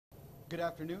Good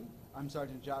afternoon. I'm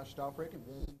Sergeant Josh Staufrake, and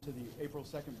welcome to the April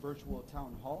 2nd virtual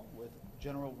town hall with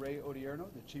General Ray Odierno,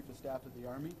 the Chief of Staff of the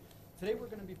Army. Today we're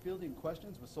going to be fielding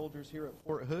questions with soldiers here at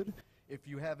Fort Hood. If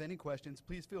you have any questions,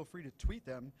 please feel free to tweet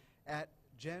them at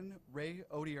Gen Ray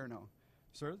Odierno.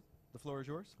 Sir, the floor is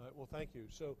yours. All right, well, thank you.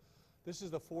 So this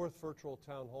is the fourth virtual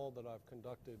town hall that I've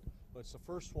conducted, but it's the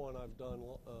first one I've done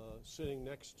sitting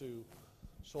next to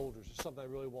soldiers. It's something I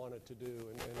really wanted to do,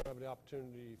 and have the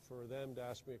opportunity for them to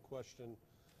ask me a question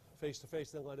face to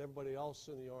face, then let everybody else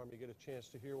in the Army get a chance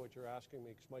to hear what you're asking me.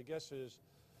 Because my guess is,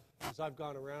 as I've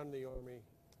gone around the Army,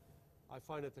 I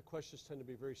find that the questions tend to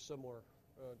be very similar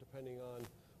depending on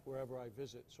wherever I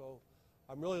visit. So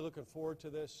I'm really looking forward to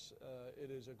this.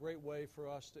 It is a great way for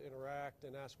us to interact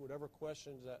and ask whatever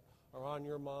questions that are on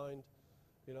your mind.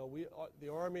 You know,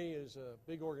 the Army is a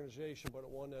big organization, but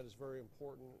one that is very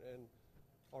important, and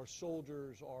our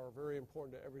soldiers are very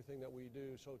important to everything that we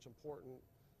do, so it's important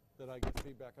that I get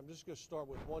feedback. I'm just going to start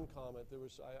with one comment.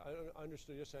 I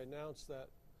understood yesterday, I announced that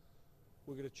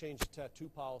we're going to change the tattoo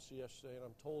policy yesterday, and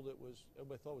I'm told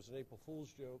everybody thought it was an April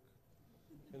Fool's joke.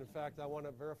 And in fact, I want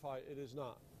to verify it is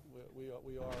not. We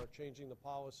are changing the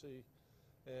policy,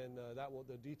 and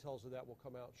the details of that will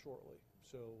come out shortly.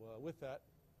 So with that,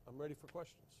 I'm ready for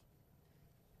questions.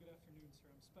 Good afternoon,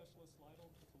 sir. I'm Specialist Lytle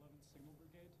with 11th Signal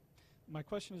Brigade. My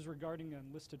question is regarding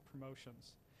enlisted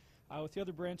promotions. With the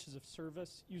other branches of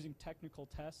service, using technical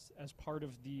tests as part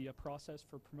of the process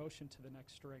for promotion to the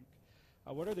next rank.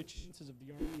 What are the chances of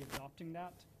the Army adopting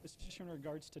that, especially in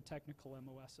regards to technical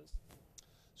MOSs?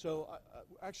 So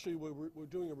actually, we're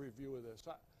doing a review of this.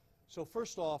 So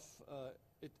first off,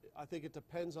 I think it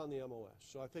depends on the MOS.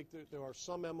 So I think there are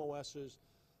some MOSs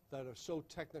that are so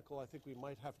technical, I think we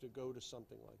might have to go to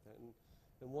something like that.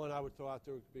 And one I would throw out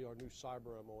there would be our new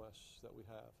cyber MOS that we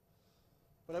have.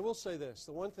 But I will say this,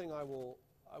 the one thing I will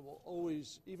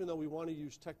always, even though we want to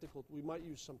use we might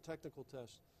use some technical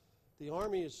tests, the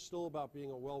Army is still about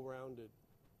being a well-rounded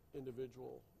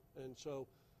individual. And so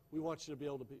we want you to be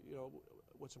able to be, you know,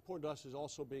 what's important to us is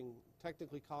also being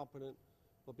technically competent,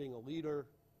 but being a leader,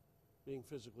 being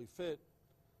physically fit,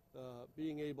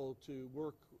 being able to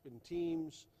work in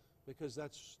teams, because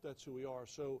that's who we are.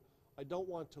 So I don't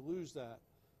want to lose that.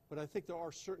 But I think there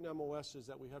are certain MOSs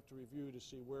that we have to review to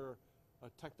see where a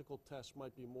technical test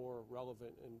might be more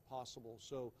relevant and possible.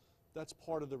 So that's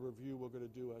part of the review we're going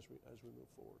to do as we move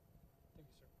forward. Thank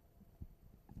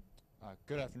you, sir.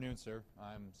 Good afternoon, sir.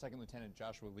 I'm Second Lieutenant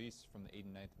Joshua Lease from the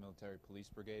 89th Military Police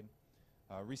Brigade.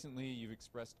 Recently, you've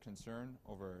expressed concern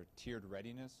over tiered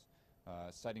readiness,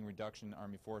 citing reduction in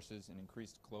Army forces and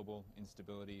increased global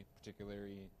instability,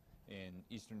 particularly in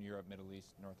Eastern Europe, Middle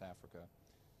East, North Africa.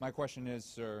 My question is,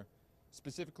 sir,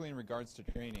 specifically in regards to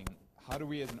training, how do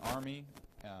we as an Army,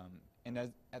 and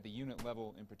at the unit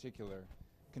level in particular,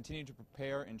 continue to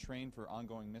prepare and train for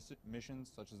ongoing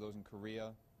missions such as those in Korea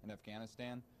and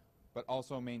Afghanistan, but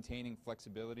also maintaining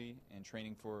flexibility and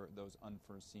training for those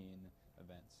unforeseen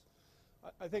events?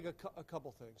 I think a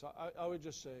couple things. I would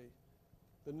just say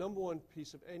the number one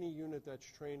piece of any unit that's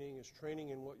training is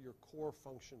training in what your core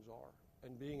functions are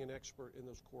and being an expert in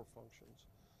those core functions.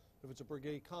 If it's a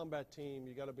brigade combat team,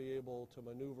 you got to be able to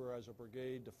maneuver as a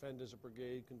brigade, defend as a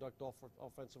brigade, conduct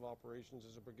offensive operations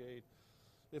as a brigade.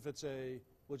 If it's a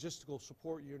logistical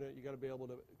support unit, you got to be able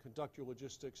to conduct your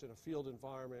logistics in a field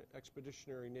environment,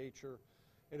 expeditionary nature.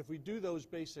 And if we do those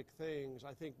basic things,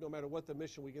 I think no matter what the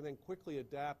mission, we can then quickly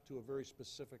adapt to a very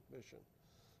specific mission.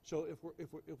 So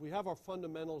if we have our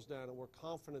fundamentals down and we're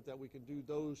confident that we can do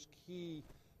those key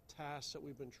tasks that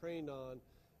we've been trained on,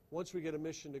 once we get a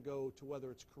mission to go to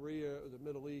whether it's Korea or the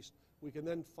Middle East, we can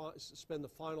then spend the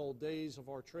final days of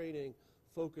our training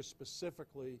focused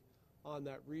specifically on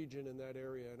that region and that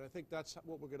area. And I think that's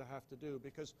what we're going to have to do,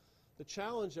 because the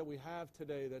challenge that we have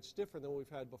today that's different than what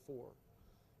we've had before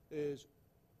is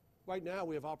right now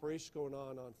we have operations going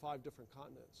on 5 different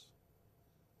continents.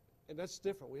 And that's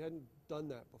different. We hadn't done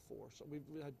that before. So we've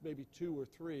had maybe 2 or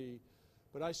 3,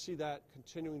 but I see that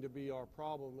continuing to be our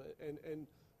problem. And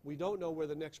we don't know where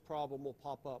the next problem will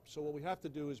pop up. So what we have to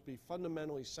do is be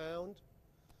fundamentally sound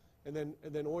and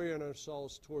then orient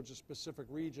ourselves towards a specific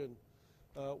region.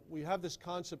 We have this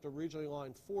concept of regionally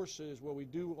aligned forces where we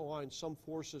do align some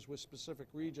forces with specific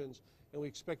regions, and we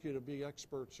expect you to be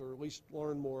experts or at least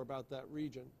learn more about that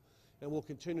region. And we'll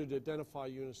continue to identify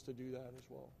units to do that as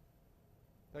well.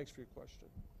 Thanks for your question.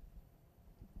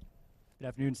 Good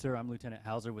afternoon, sir. I'm Lieutenant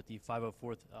Hauser with the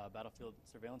 504th Battlefield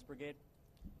Surveillance Brigade.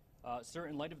 Sir,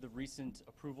 in light of the recent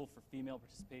approval for female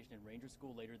participation in Ranger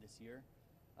School later this year,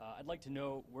 I'd like to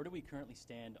know, where do we currently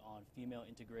stand on female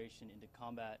integration into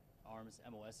combat arms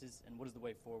MOSs, and what is the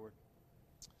way forward?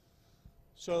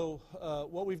 So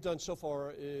what we've done so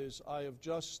far is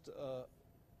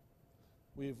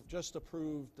we've just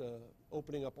approved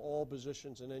opening up all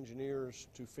positions and engineers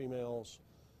to females.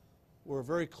 We're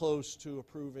very close to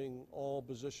approving all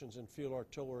positions in field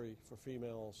artillery for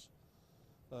females.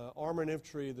 Armor and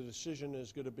infantry, the decision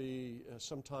is going to be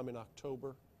sometime in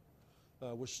October.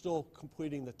 We're still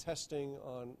completing the testing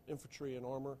on infantry and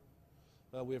armor.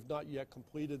 We have not yet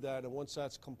completed that, and once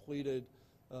that's completed,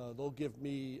 they'll give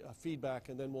me feedback,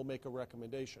 and then we'll make a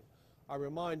recommendation. I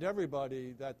remind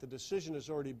everybody that the decision has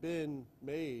already been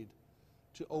made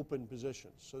to open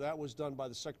positions. So that was done by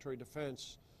the Secretary of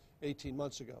Defense 18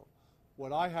 months ago.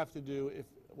 What I would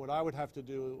have to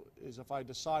do is if I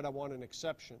decide I want an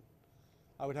exception,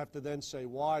 I would have to then say,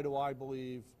 why do I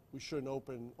believe we shouldn't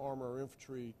open armor or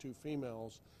infantry to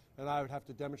females? And I would have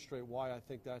to demonstrate why I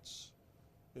think that's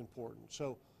important.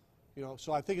 So,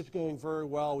 so I think it's going very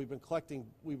well. We've been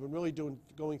really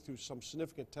going through some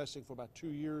significant testing for about 2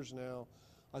 years now.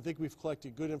 I think we've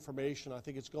collected good information. I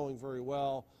think it's going very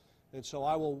well. And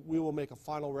so we will make a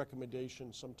final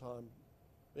recommendation sometime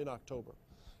in October.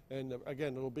 And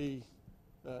again, it'll be,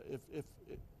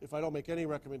 if I don't make any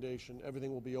recommendation,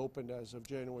 everything will be opened as of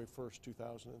January 1st,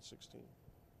 2016.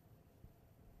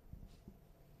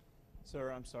 Sir,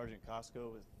 I'm Sergeant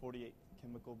Costco with 48th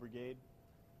Chemical Brigade.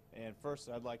 And first,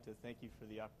 I'd like to thank you for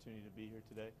the opportunity to be here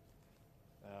today.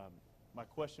 My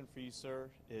question for you, sir,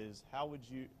 is how would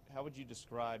you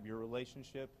describe your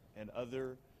relationship and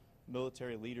other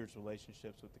military leaders'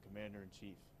 relationships with the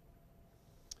Commander-in-Chief?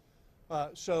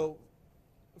 So,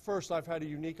 first, I've had a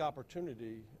unique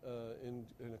opportunity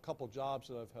in a couple jobs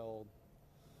that I've held,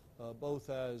 both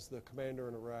as the commander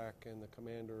in Iraq and the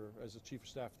commander as the Chief of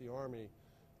Staff of the Army,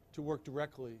 to work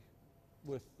directly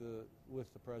with the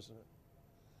President.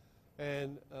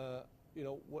 And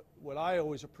what I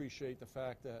always appreciate the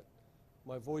fact that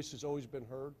my voice has always been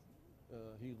heard.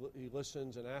 He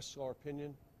listens and asks our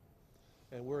opinion,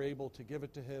 and we're able to give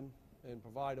it to him and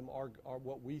provide him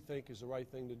what we think is the right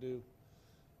thing to do.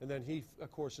 And then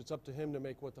of course, it's up to him to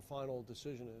make what the final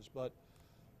decision is. But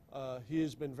he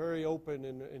has been very open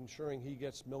in ensuring he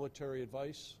gets military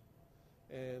advice,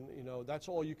 and that's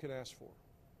all you can ask for.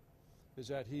 Is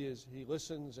that he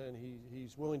listens and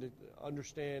he's willing to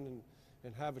understand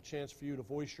and have a chance for you to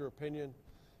voice your opinion,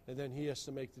 and then he has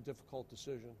to make the difficult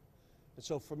decision. And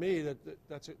so for me,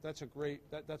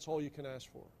 that's all you can ask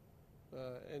for.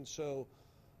 And so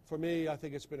for me, I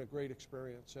think it's been a great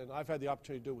experience, and I've had the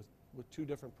opportunity to do it with 2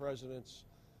 different presidents,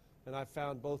 and I've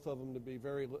found both of them to be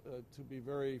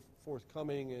very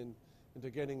forthcoming into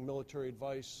getting military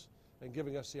advice and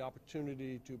giving us the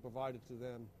opportunity to provide it to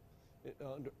them,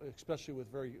 especially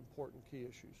with very important key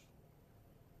issues.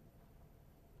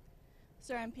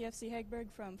 Sir, I'm PFC Hagberg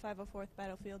from 504th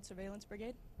Battlefield Surveillance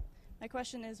Brigade. My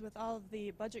question is, with all of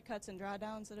the budget cuts and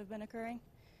drawdowns that have been occurring,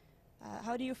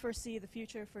 how do you foresee the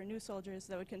future for new soldiers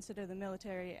that would consider the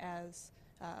military as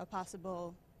a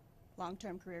possible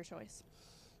long-term career choice?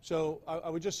 So I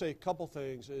would just say a couple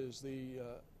things.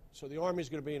 So the Army is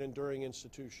going to be an enduring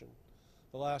institution.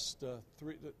 The last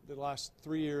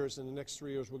 3 years and the next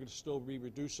 3 years, we're going to still be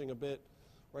reducing a bit.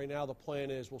 Right now, the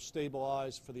plan is we'll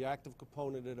stabilize for the active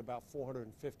component at about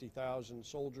 450,000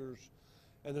 soldiers,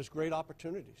 and there's great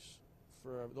opportunities.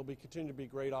 There'll continue to be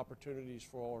great opportunities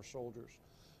for all our soldiers.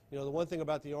 The one thing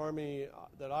about the Army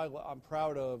that I'm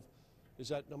proud of is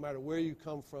that no matter where you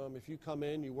come from, if you come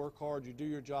in, you work hard, you do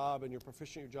your job, and you're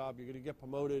proficient in your job, you're going to get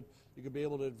promoted, you're going to be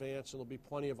able to advance, and there'll be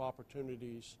plenty of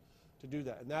opportunities to do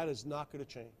that, and that is not going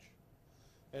to change.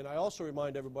 And I also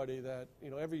remind everybody that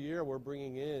every year we're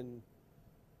bringing in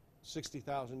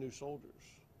 60,000 new soldiers,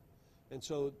 and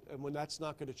when that's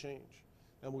not going to change,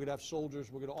 and we're going to have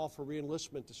soldiers, we're going to offer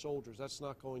re-enlistment to soldiers. That's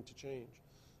not going to change,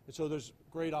 and so there's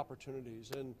great opportunities.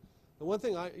 And the one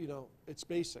thing it's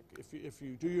basic. If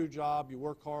you do your job, you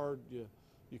work hard, you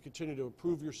continue to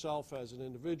improve yourself as an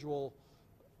individual,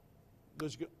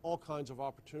 there's all kinds of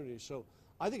opportunities. So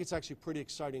I think it's actually pretty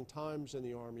exciting times in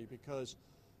the Army because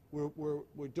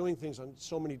we're doing things on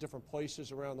so many different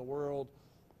places around the world.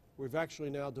 We've actually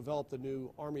now developed a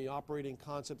new Army operating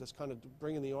concept that's kind of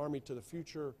bringing the Army to the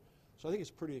future. So I think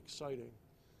it's pretty exciting.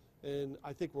 And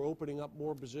I think we're opening up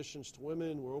more positions to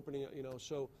women. We're opening up,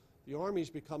 so the Army is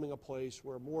becoming a place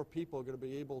where more people are going to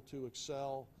be able to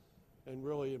excel and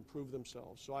really improve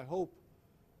themselves. So I hope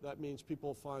that means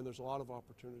people find there's a lot of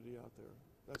opportunity out there.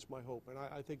 That's my hope, and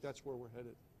I think that's where we're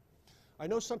headed. I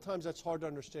know sometimes that's hard to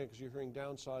understand because you're hearing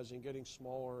downsizing, getting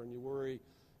smaller, and you worry,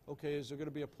 okay, is there going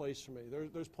to be a place for me?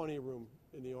 There's plenty of room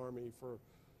in the Army for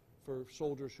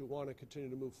soldiers who want to continue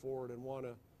to move forward and want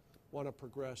want to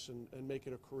progress and make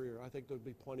it a career. I think there'd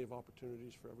be plenty of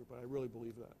opportunities for everybody. I really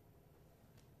believe that.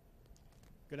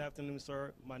 Good afternoon,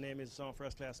 sir. My name is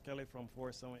First Class Kelly from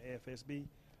Fort Summer AFSB.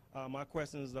 My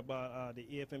question is about the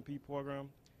EFMP program.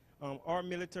 Are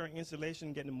military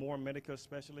installation getting more medical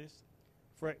specialists?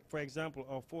 For example,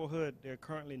 on Fort Hood, there are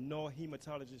currently no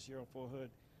hematologists here on Fort Hood.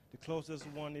 The closest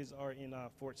one are in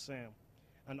Fort Sam.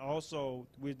 And also,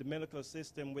 with the medical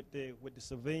system, with the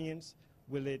civilians,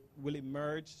 will it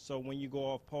merge so when you go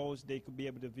off post, they could be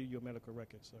able to view your medical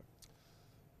records, sir?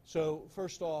 So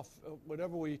first off,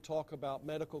 whenever we talk about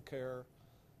medical care,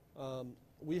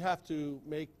 we have to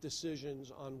make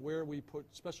decisions on where we put,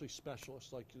 especially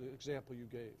specialists, like the example you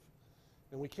gave.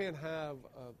 And we can't have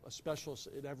a specialist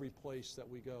at every place that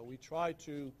we go. We try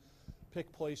to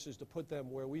pick places to put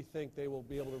them where we think they will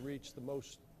be able to reach the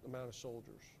most amount of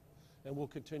soldiers. And we'll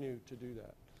continue to do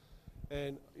that.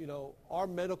 And, you know, our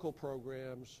medical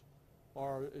programs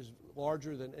is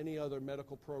larger than any other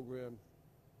medical program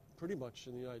pretty much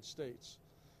in the United States.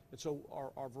 And so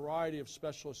our variety of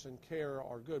specialists in care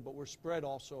are good, but we're spread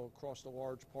also across a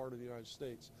large part of the United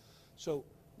States. So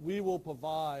we will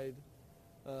provide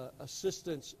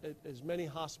assistance at as many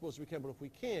hospitals as we can, but if we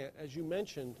can't, as you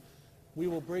mentioned, we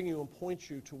will bring you and point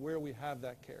you to where we have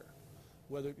that care.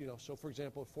 Whether, you know, so for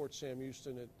example, at Fort Sam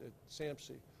Houston at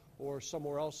SAMC or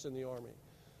somewhere else in the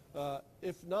Army.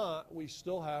 If not, we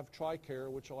still have TRICARE,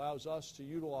 which allows us to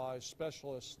utilize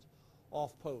specialists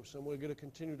off post, and we're going to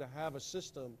continue to have a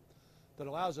system that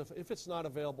allows, if it's not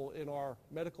available in our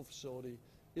medical facility,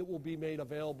 it will be made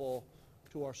available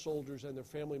to our soldiers and their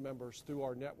family members through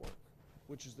our network,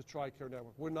 which is the TRICARE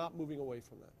network. We're not moving away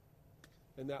from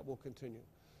that, and that will continue.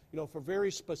 You know, for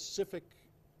very specific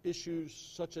issues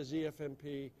such as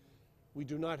EFMP, we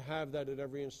do not have that at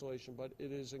every installation, but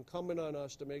it is incumbent on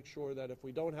us to make sure that if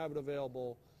we don't have it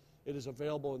available, it is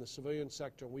available in the civilian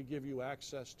sector. We give you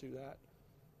access to that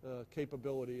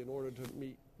capability in order to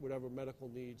meet whatever medical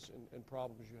needs and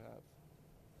problems you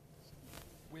have.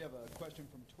 We have a question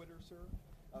from Twitter, sir.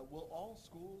 Will all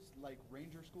schools, like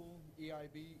Ranger School,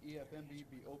 EIB, EFMB,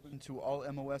 be open to all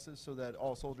MOSs so that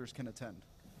all soldiers can attend?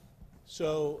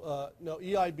 So, no,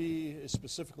 EIB is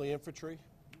specifically infantry,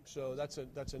 so that's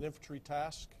an infantry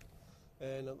task.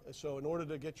 And so in order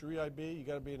to get your EIB, you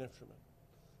got to be an infantryman.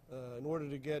 In order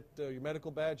to get your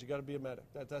medical badge, you got to be a medic.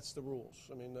 That's the rules.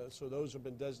 I mean, so those have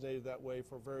been designated that way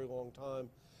for a very long time,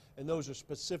 and those are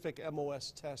specific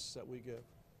MOS tests that we give.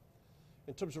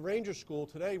 In terms of Ranger School,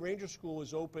 today Ranger School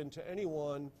is open to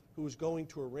anyone who is going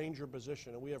to a Ranger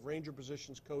position, and we have Ranger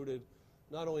positions coded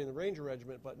not only in the Ranger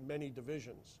Regiment but in many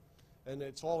divisions, and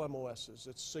it's all MOSs.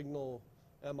 It's Signal,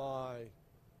 MI,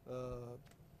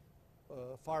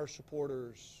 fire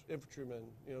supporters, infantrymen.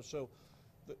 You know, so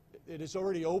it is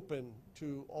already open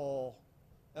to all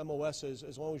MOSs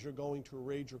as long as you're going to a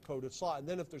Ranger coded slot. And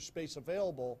then if there's space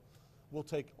available, we'll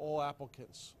take all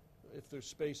applicants if there's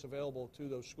space available to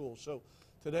those schools. So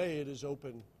today it is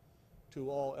open to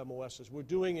all MOSs. We're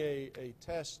doing a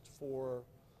test for,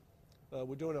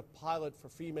 we're doing a pilot for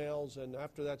females, and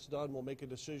after that's done, we'll make a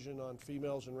decision on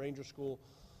females in Ranger School.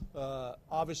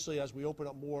 Obviously, as we open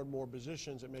up more and more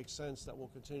positions, it makes sense that we'll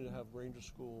continue to have Ranger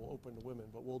School open to women,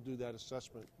 but we'll do that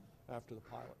assessment after the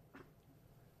pilot.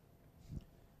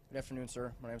 Good afternoon,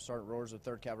 sir. My name is Sergeant Roars of the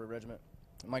 3rd Cavalry Regiment.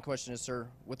 My question is, sir,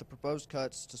 with the proposed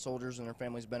cuts to soldiers and their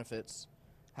families' benefits,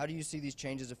 how do you see these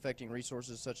changes affecting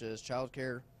resources such as child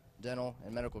care, dental,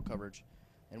 and medical coverage?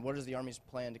 And what is the Army's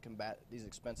plan to combat these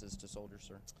expenses to soldiers,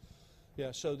 sir?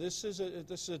 Yeah, so this is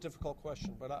a difficult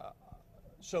question, but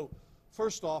so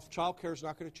first off, child care is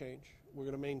not going to change. We're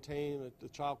going to maintain the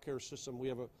child care system. We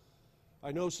have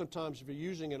I know sometimes if you're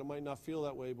using it, it might not feel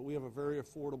that way, but we have a very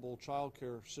affordable child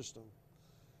care system,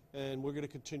 and we're going to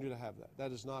continue to have that.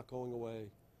 That is not going away.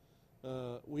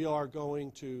 We are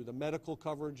going to, the medical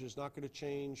coverage is not going to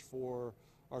change for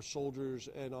our soldiers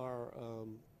and our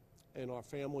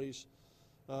families.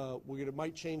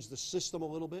 Might change the system a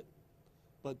little bit,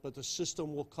 but the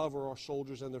system will cover our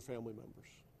soldiers and their family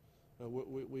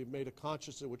members. We've made a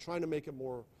conscious, we're trying to make it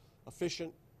more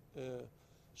efficient,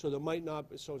 so there might not,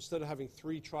 so instead of having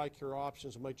 3 TRICARE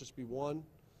options, it might just be 1,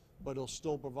 but it'll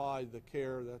still provide the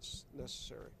care that's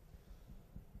necessary.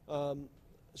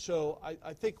 So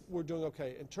I think we're doing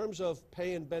okay. In terms of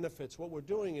pay and benefits, what we're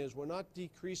doing is we're not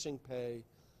decreasing pay,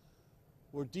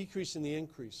 we're decreasing the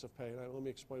increase of pay. And let me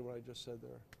explain what I just said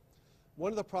there.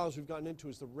 One of the problems we've gotten into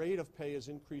is the rate of pay is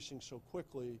increasing so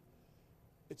quickly,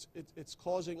 it's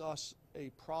causing us a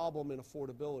problem in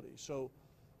affordability. So,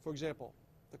 for example,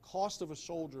 the cost of a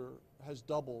soldier has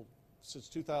doubled since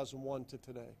 2001 to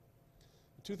today.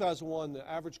 In 2001, the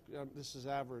average, this is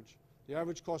average, The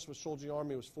average cost of a soldier in the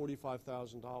Army was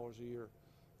 $45,000 a year.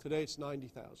 Today it's $90,000.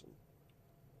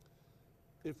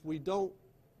 If we don't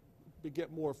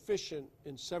get more efficient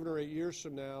in 7 or 8 years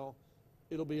from now,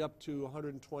 it'll be up to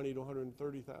 $120,000 to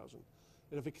 $130,000.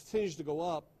 And if it continues to go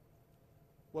up,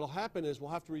 what will happen is we'll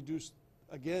have to reduce,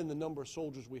 again, the number of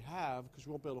soldiers we have because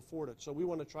we won't be able to afford it. So we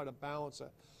want to try to balance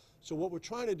that. So what we're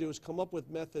trying to do is come up with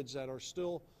methods that are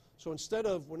still, so instead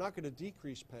of, we're not going to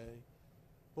decrease pay,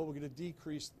 but we're going to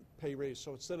decrease pay raise.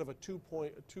 So instead of a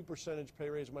 2% pay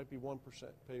raise, it might be 1%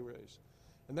 pay raise.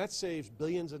 And that saves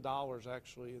billions of dollars,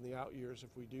 actually, in the out years if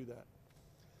we do that.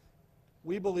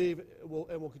 We believe,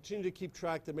 and we'll continue to keep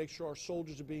track to make sure our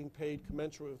soldiers are being paid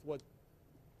commensurate with what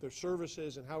their service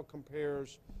is and how it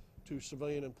compares to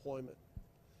civilian employment,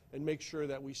 and make sure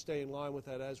that we stay in line with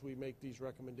that as we make these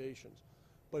recommendations.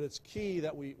 But it's key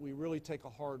that we really take a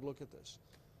hard look at this.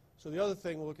 So the other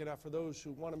thing we're looking at for those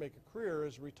who want to make a career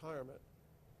is retirement.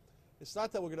 It's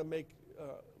not that we're going to make,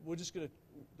 we're just going to,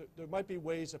 there might be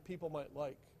ways that people might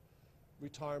like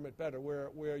retirement better,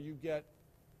 where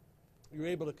you're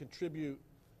able to contribute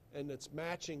and it's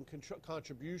matching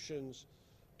contributions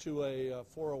to a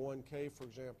 401k, for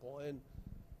example. And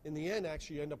in the end,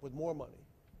 actually, you end up with more money,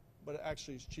 but it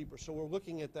actually is cheaper. So we're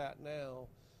looking at that now.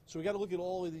 So we got to look at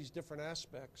all of these different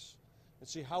aspects and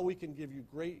see how we can give you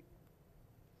great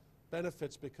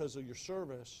benefits because of your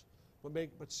service,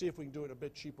 but see if we can do it in a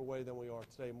bit cheaper way than we are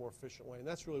today, a more efficient way. And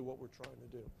that's really what we're trying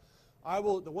to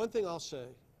do. The one thing I'll say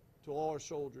to all our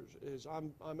soldiers is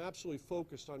I'm absolutely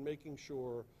focused on making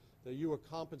sure that you are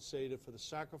compensated for the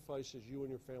sacrifices you and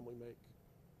your family make.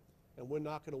 And we're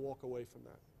not going to walk away from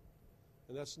that.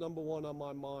 And that's number one on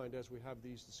my mind as we have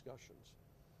these discussions.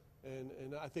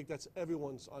 And I think that's on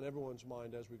everyone's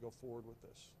mind as we go forward with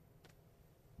this.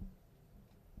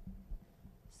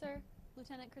 Sir,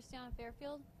 Lieutenant Christiana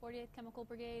Fairfield, 48th Chemical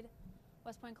Brigade,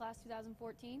 West Point Class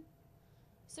 2014.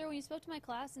 Sir, when you spoke to my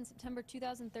class in September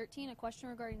 2013, a question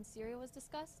regarding Syria was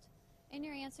discussed. In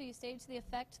your answer, you stated to the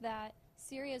effect that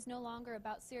Syria is no longer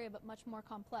about Syria but much more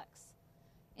complex.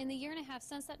 In the year and a half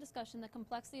since that discussion, the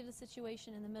complexity of the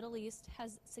situation in the Middle East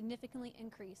has significantly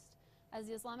increased as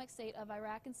the Islamic State of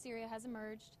Iraq and Syria has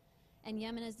emerged and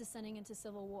Yemen is descending into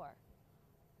civil war.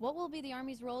 What will be the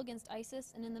Army's role against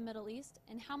ISIS and in the Middle East,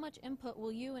 and how much input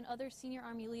will you and other senior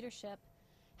Army leadership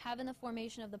have in the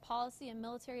formation of the policy and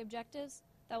military objectives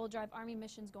that will drive Army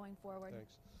missions going forward?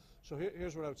 Thanks. So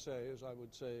here's what I would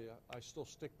say, I still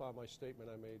stick by my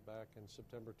statement I made back in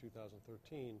September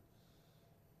 2013.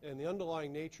 And the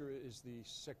underlying nature is the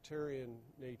sectarian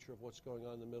nature of what's going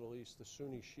on in the Middle East, the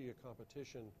Sunni-Shia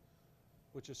competition,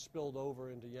 which has spilled over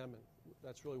into Yemen.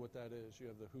 That's really what that is. You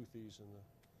have the Houthis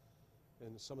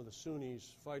and some of the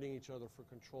Sunnis fighting each other for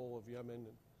control of Yemen.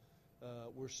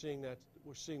 We're seeing that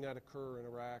occur in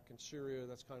Iraq and Syria.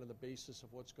 That's kind of the basis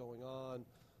of what's going on.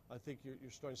 I think you're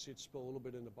starting to see it spill a little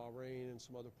bit into Bahrain and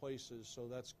some other places, so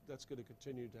that's going to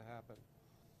continue to happen.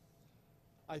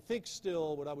 I think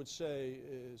still what I would say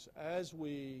is as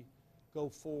we go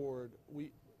forward,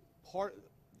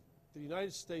 the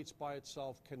United States by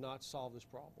itself cannot solve this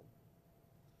problem.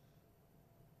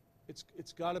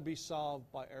 It's got to be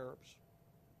solved by Arabs.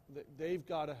 They've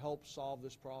got to help solve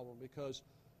this problem, because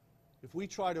if we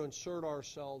try to insert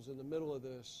ourselves in the middle of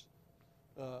this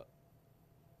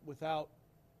without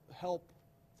help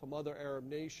from other Arab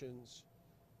nations,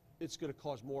 it's going to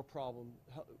cause more problems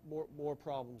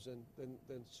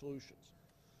than solutions.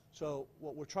 So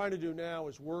what we're trying to do now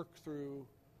is work through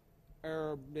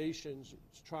Arab nations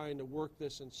trying to work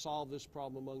this and solve this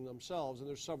problem among themselves, and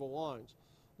there's several lines.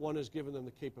 One is giving them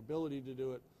the capability to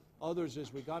do it. Others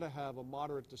is we got to have a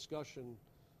moderate discussion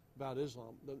about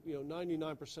Islam.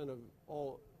 99% of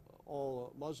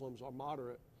all Muslims are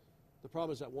moderate. The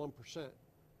problem is that 1%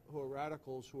 who are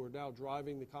radicals, who are now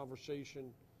driving the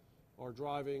conversation, are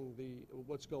driving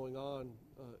what's going on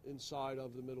inside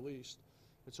of the Middle East.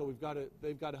 And so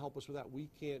they've got to help us with that. We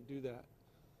can't do that.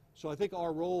 So I think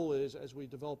our role is, as we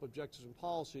develop objectives and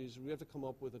policies, we have to come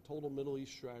up with a total Middle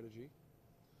East strategy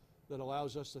that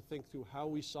allows us to think through how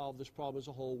we solve this problem as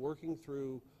a whole, working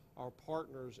through our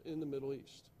partners in the Middle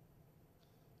East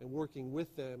and working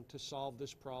with them to solve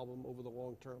this problem over the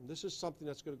long term. This is something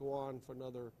that's going to go on for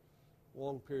another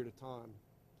long period of time.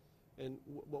 And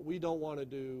what we don't want to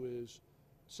do is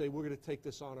say we're going to take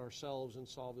this on ourselves and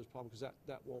solve this problem, because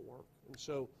that won't work. And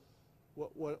so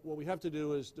what we have to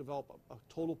do is develop a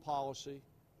total policy.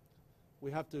 We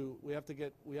have to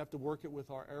work it with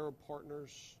our Arab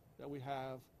partners that we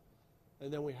have,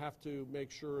 and then we have to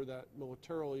make sure that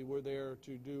militarily we're there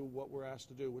to do what we're asked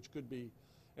to do, which could be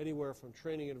anywhere from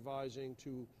training and advising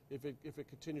to, if it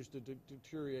continues to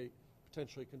deteriorate,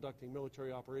 potentially conducting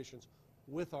military operations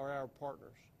with our Arab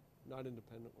partners, not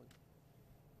independently.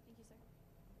 Thank you, sir.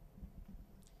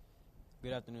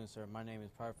 Good afternoon, sir. My name is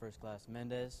Private First Class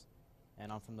Mendez,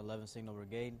 and I'm from the 11th Signal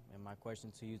Brigade. And my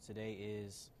question to you today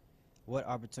is, what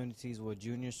opportunities will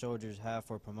junior soldiers have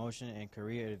for promotion and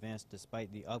career advance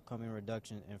despite the upcoming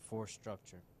reduction in force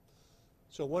structure?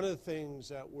 So one of the things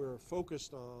that we're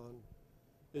focused on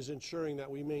is ensuring that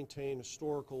we maintain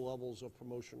historical levels of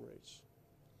promotion rates.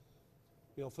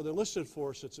 You know, for the enlisted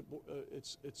force, it's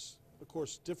of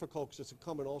course difficult because it's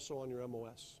incumbent also on your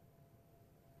MOS.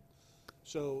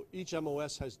 So each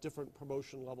MOS has different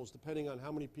promotion levels depending on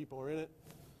how many people are in it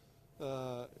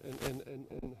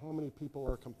and how many people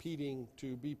are competing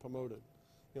to be promoted.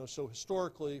 You know, so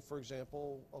historically, for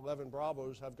example, 11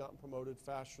 Bravos have gotten promoted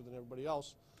faster than everybody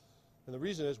else. And the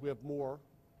reason is we have more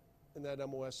in that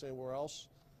MOS than anywhere else,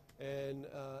 and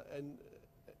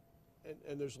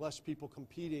there's less people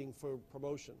competing for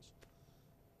promotions.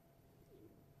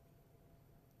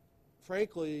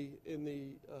 Frankly,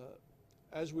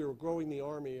 as we were growing the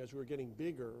Army, as we were getting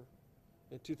bigger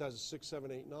in 2006,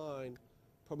 7, 8, 9,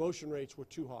 promotion rates were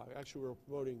too high. Actually, we were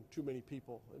promoting too many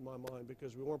people in my mind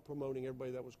because we weren't promoting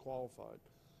everybody that was qualified.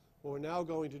 What we're now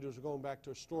going to do is we're going back to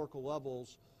historical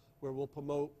levels where we'll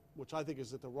promote, which I think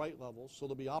is at the right level. So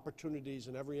there'll be opportunities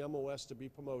in every MOS to be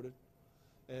promoted,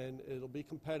 and it'll be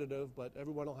competitive, but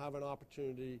everyone will have an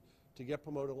opportunity to get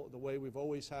promoted the way we've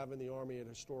always have in the Army at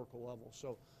historical levels.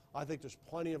 So I think there's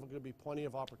going to be plenty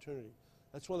of opportunity.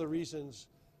 That's one of the reasons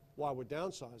why we're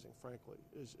downsizing, frankly,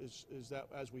 is that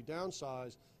as we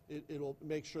downsize, it'll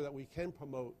make sure that we can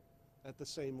promote at the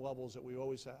same levels that we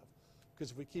always have.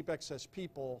 Because if we keep excess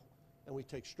people and we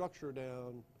take structure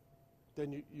down,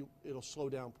 then it'll slow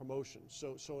down promotions.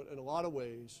 So in a lot of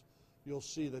ways, you'll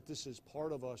see that this is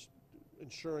part of us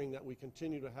ensuring that we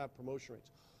continue to have promotion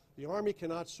rates. The Army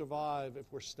cannot survive if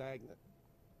we're stagnant,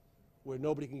 where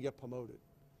nobody can get promoted.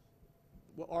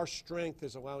 Well, our strength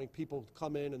is allowing people to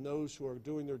come in, and those who are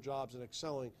doing their jobs and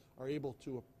excelling are able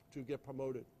to get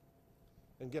promoted,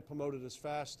 and get promoted as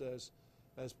fast as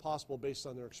possible based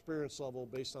on their experience level,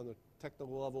 based on their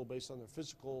technical level, based on their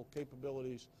physical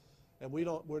capabilities. And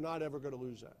we're not ever going to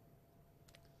lose that.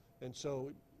 And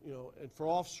so, you know, and for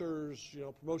officers, you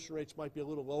know, promotion rates might be a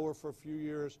little lower for a few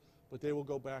years, but they will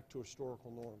go back to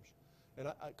historical norms. And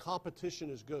competition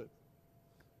is good.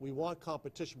 We want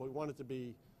competition, but we want it to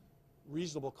be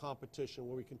reasonable competition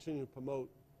where we continue to promote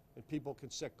and people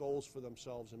can set goals for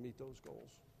themselves and meet those goals.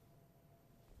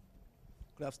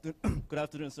 Good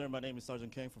afternoon, sir. My name is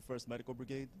Sergeant King from 1st Medical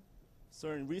Brigade.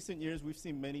 Sir, in recent years, we've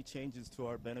seen many changes to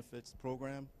our benefits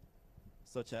program,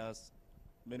 such as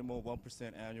minimum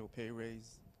 1% annual pay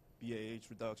raise, BAH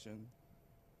reduction,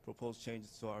 proposed changes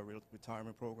to our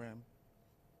retirement program,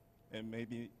 and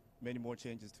maybe many more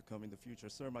changes to come in the future.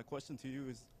 Sir, my question to you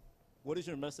is, what is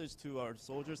your message to our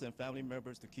soldiers and family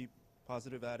members to keep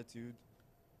positive attitude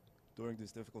during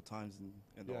these difficult times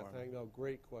in the Army? No,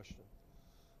 great question.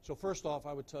 So first off,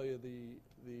 I would tell you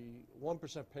the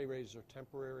 1% pay raises are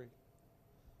temporary.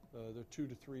 They're 2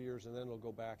 to 3 years, and then it'll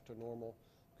go back to normal.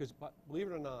 Because believe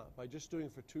it or not, by just doing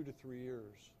it for 2 to 3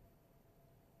 years,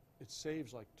 it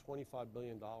saves like $25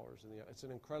 billion. It's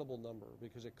an incredible number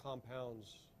because it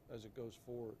compounds as it goes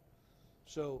forward.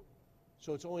 So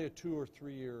it's only a 2 or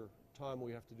 3 year time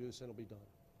we have to do this, and it'll be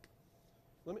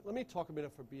done. Let me talk a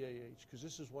minute for BAH, because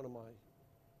this is one of my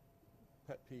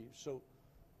pet peeves. So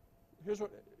here's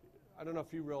what, I don't know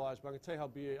if you realize, but I'm going to tell you how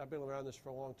BAH, I've been around this for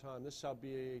a long time. This is how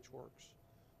BAH works.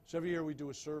 So every year we do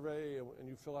a survey, and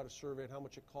you fill out a survey on how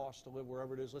much it costs to live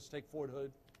wherever it is. Let's take Fort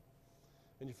Hood.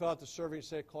 And you fill out the survey and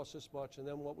say it costs this much, and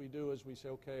then what we do is we say,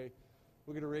 okay,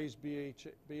 we're going to raise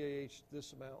BAH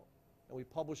this amount, and we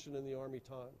publish it in the Army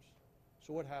Times.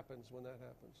 So what happens when that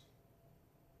happens?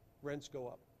 Rents go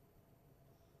up.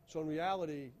 So in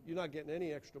reality, you're not getting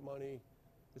any extra money.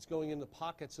 It's going in the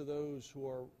pockets of those who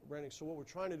are renting. So what we're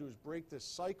trying to do is break this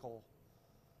cycle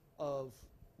of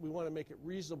we want to make it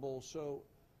reasonable, so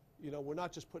you know, we're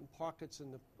not just putting pockets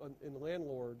in the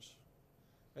landlords,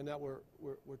 and that we're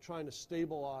trying to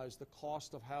stabilize the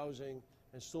cost of housing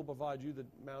and still provide you the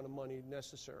amount of money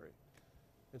necessary.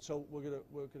 And so we're going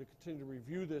to continue to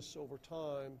review this over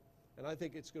time, and I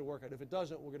think it's going to work out. If it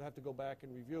doesn't, we're going to have to go back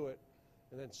and review it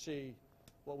and then see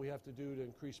what we have to do to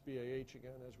increase BAH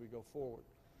again as we go forward.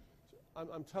 So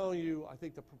I'm telling you, I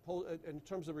think the proposal, in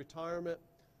terms of retirement,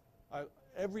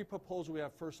 every proposal we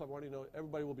have, first I want you to know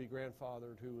everybody will be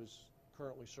grandfathered who is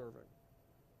currently serving.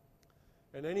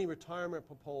 And any retirement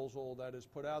proposal that is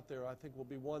put out there, I think will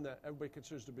be one that everybody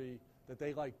considers to be that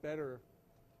they like better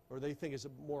or they think is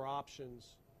more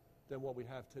options than what we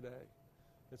have today.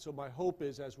 And so my hope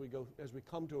is as we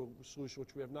come to a solution,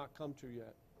 which we have not come to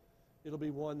yet, it'll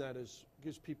be one that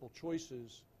gives people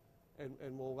choices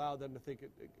and will allow them to think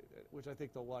which I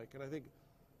think they'll like. And I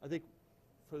think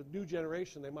for the new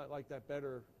generation, they might like that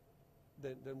better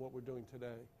than what we're doing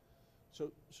today.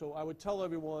 So I would tell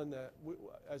everyone that,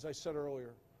 as I said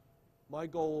earlier, my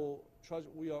goal,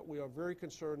 we are very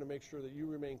concerned to make sure that you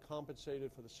remain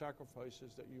compensated for the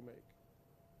sacrifices that you make.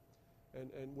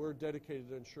 And we're dedicated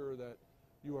to ensure that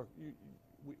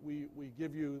we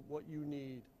give you what you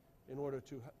need in order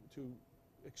to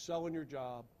excel in your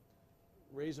job,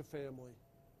 raise a family,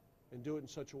 and do it in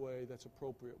such a way that's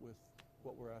appropriate with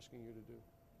what we're asking you to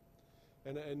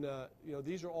do. And you know,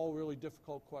 these are all really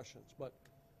difficult questions, but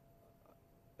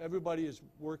everybody is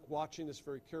watching this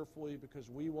very carefully because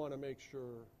we want to make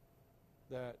sure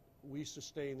that we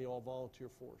sustain the all-volunteer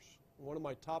force. One of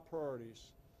my top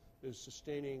priorities is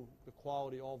sustaining the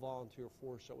quality all-volunteer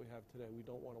force that we have today. We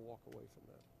don't want to walk away from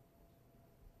that.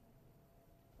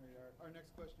 All right, our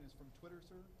next question is from Twitter,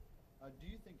 sir. Do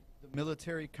you think the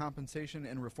Military Compensation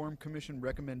and Reform Commission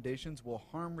recommendations will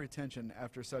harm retention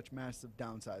after such massive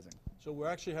downsizing? So we're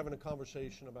actually having a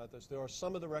conversation about this. There are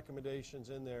some of the recommendations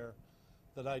in there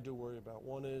that I do worry about.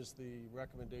 One is the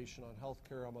recommendation on health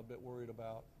care I'm a bit worried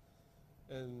about.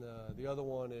 And the other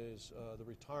one is the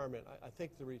retirement. I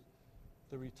think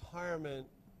the retirement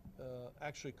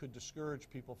actually could discourage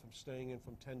people from staying in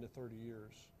from 10 to 30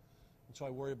 years. And so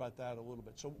I worry about that a little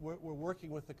bit. So we're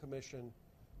working with the commission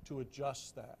to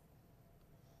adjust that,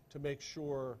 to make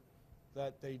sure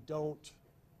that they don't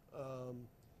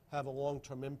have a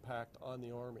long-term impact on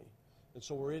the Army. And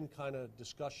so we're in kind of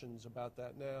discussions about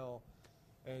that now.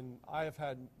 And I have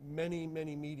had many,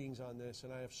 many meetings on this,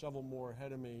 and I have several more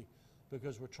ahead of me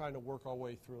because we're trying to work our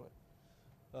way through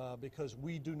it. Because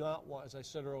we do not want, as I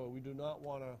said earlier, we do not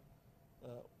want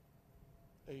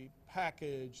a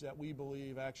package that we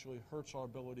believe actually hurts our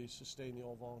ability to sustain the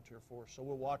all-volunteer force. So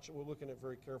we're looking at it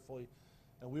very carefully,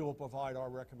 and we will provide our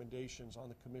recommendations on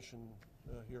the commission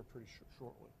here pretty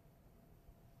shortly.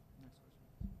 Next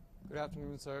question. Good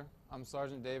afternoon, sir. I'm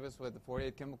Sergeant Davis with the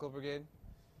 48th Chemical Brigade.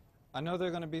 I know there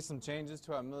are going to be some changes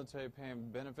to our military pay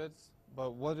and benefits,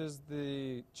 but what is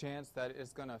the chance that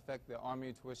it's going to affect the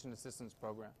Army Tuition Assistance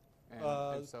Program?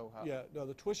 And if so, how? Yeah, no,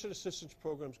 the tuition assistance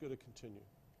program is going to continue.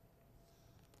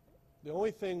 The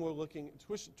only thing we're looking at,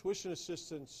 tuition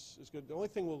assistance is good. The only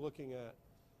thing we're looking at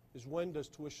is when does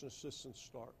tuition assistance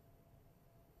start?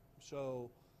 So,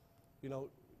 you know,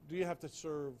 do you have to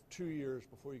serve 2 years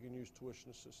before you can use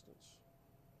tuition assistance?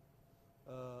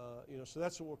 You know, so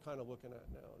that's what we're kind of looking at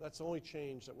now. That's the only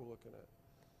change that we're looking at,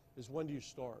 is when do you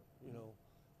start?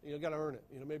 You got to earn it.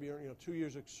 You know, maybe earn 2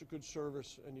 years of good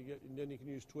service, and then you can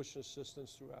use tuition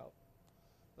assistance throughout.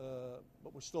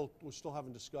 But we're still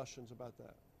having discussions about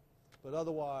that. But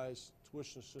otherwise,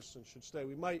 tuition assistance should stay.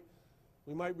 We might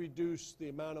reduce the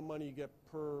amount of money you get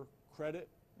per credit,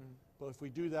 but if we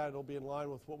do that, it'll be in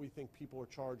line with what we think people are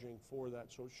charging for that,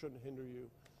 so it shouldn't hinder you.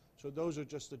 So those are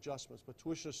just adjustments, but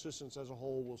tuition assistance as a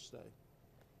whole will stay.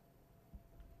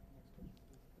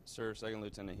 Sir, Second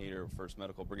Lieutenant Heater, 1st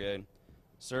Medical Brigade.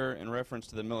 Sir, in reference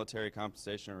to the Military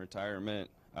Compensation and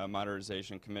Retirement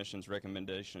Modernization Commission's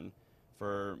recommendation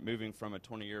for moving from a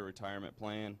 20-year retirement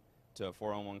plan to a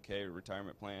 401k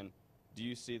retirement plan, do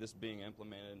you see this being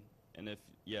implemented? And if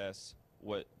yes,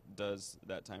 what does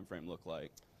that time frame look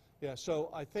like? Yeah,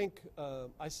 so I think,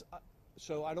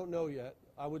 so I don't know yet.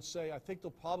 I would say I think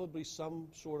there'll probably be some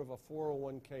sort of a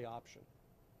 401k option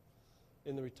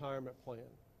in the retirement plan.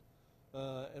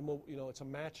 And we'll, you know, it's a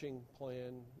matching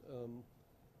plan.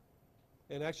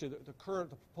 And actually the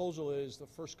proposal is the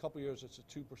first couple of years it's a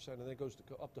 2%, and then it goes to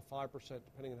up to 5%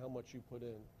 depending on how much you put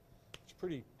in. It's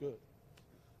pretty good.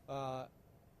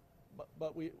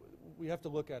 But we have to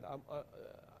look at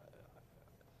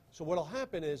so what'll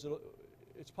happen is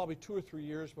it's probably 2 or 3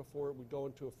 years before it would go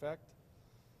into effect.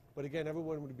 But again,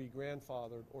 everyone would be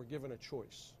grandfathered or given a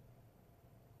choice.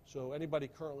 So anybody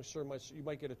currently served, you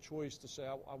might get a choice to say,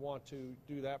 I want to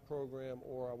do that program,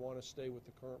 or I want to stay with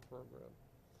the current program.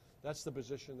 That's the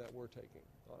position that we're taking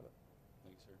on it.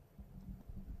 Thanks,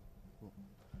 sir.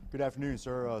 Good afternoon,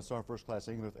 sir. Sergeant First Class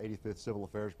England with 85th Civil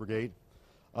Affairs Brigade.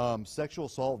 Sexual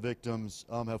assault victims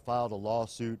have filed a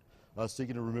lawsuit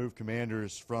seeking to remove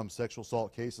commanders from sexual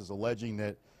assault cases, alleging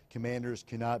that commanders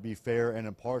cannot be fair and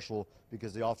impartial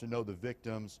because they often know the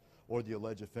victims or the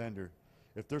alleged offender.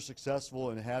 If they're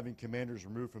successful in having commanders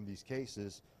removed from these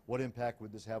cases, what impact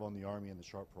would this have on the Army and the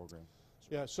SHARP program?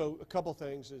 Yeah, so a couple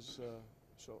things is,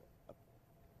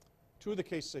 two of the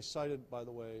cases they cited, by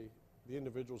the way, the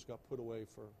individuals got put away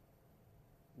for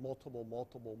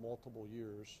multiple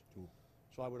years.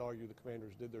 So I would argue the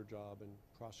commanders did their job and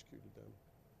prosecuted them,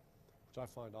 which I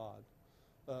find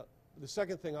odd. The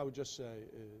second thing I would just say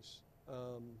is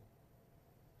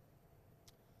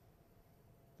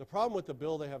the problem with the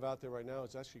bill they have out there right now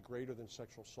is actually greater than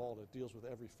sexual assault. It deals with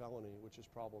every felony, which is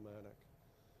problematic.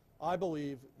 I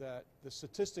believe that the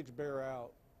statistics bear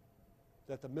out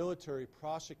that the military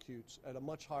prosecutes at a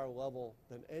much higher level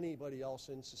than anybody else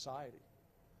in society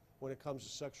when it comes to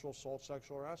sexual assault,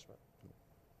 sexual harassment.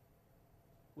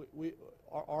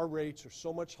 Our rates are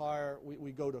so much higher.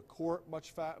 We go to court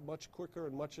much quicker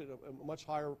and a much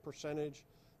higher percentage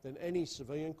than any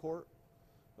civilian court.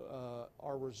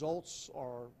 Our results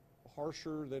are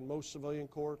harsher than most civilian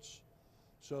courts.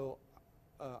 So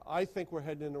I think we're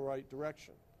heading in the right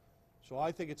direction. So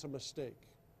I think it's a mistake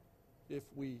if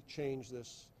we change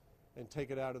this and take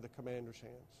it out of the commander's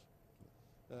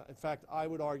hands. In fact, I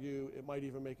would argue it might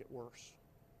even make it worse.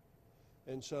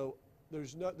 And so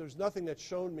there's nothing that's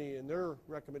shown me in their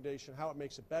recommendation how it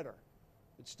makes it better.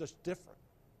 It's just different.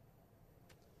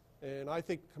 And I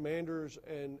think commanders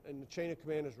and the chain of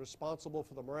command is responsible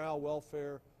for the morale,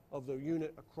 welfare of the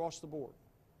unit across the board.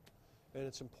 And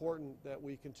it's important that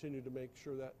we continue to make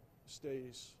sure that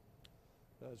stays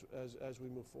as we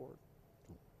move forward.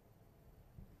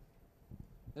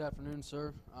 Good afternoon,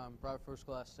 sir. I'm Private First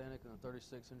Class Stanek in the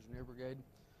 36th Engineer Brigade.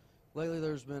 Lately,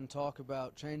 there's been talk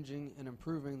about changing and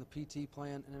improving the PT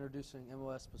plan and introducing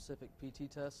MOS-specific PT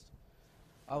tests.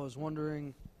 I was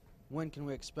wondering, when can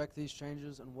we expect these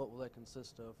changes and what will they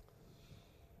consist of?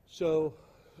 So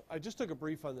I just took a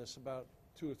brief on this about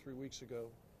 2 or 3 weeks ago.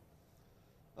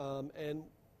 And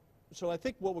so I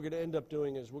think what we're going to end up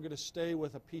doing is we're going to stay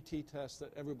with a PT test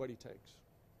that everybody takes.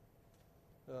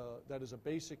 That is a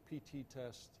basic PT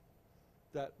test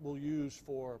that we'll use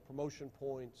for promotion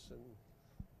points, and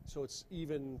so it's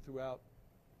even throughout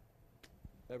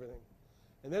everything.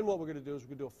 And then what we're going to do is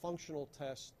we're going to do a functional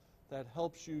test that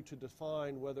helps you to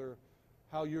define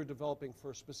how you're developing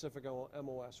for a specific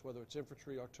MOS, whether it's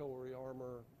infantry, artillery,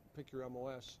 armor, pick your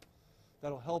MOS.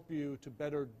 That'll help you to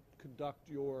better conduct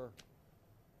your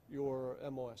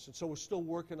MOS. And so we're still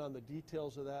working on the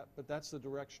details of that, but that's the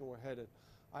direction we're headed.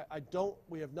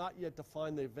 We have not yet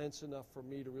defined the events enough for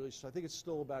me to really, so I think it's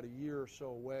still about a year or so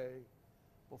away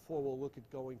before we'll look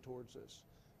at going towards this.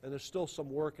 And there's still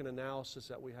some work and analysis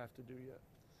that we have to do yet.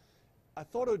 I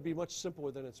thought it would be much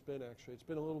simpler than it's been, actually. It's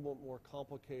been a little bit more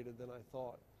complicated than I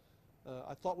thought.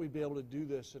 I thought we'd be able to do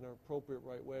this in an appropriate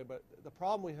right way, but the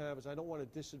problem we have is I don't want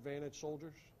to disadvantage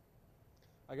soldiers.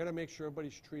 I got to make sure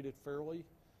everybody's treated fairly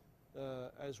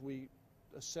as we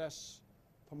assess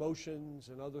promotions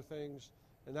and other things.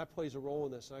 And that plays a role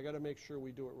in this, and I got to make sure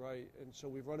we do it right. And so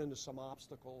we've run into some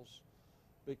obstacles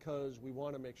because we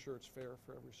want to make sure it's fair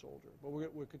for every soldier. But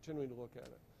we're continuing to look at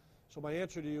it. So my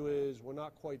answer to you is we're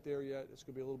not quite there yet. It's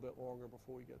going to be a little bit longer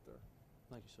before we get there.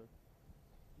 Thank you, sir.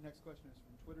 Next question is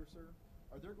from Twitter, sir.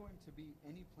 Are there going to be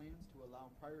any plans to allow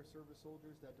prior service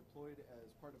soldiers that deployed as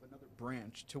part of another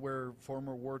branch to wear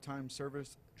former wartime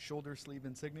service shoulder sleeve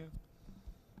insignia?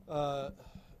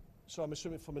 So I'm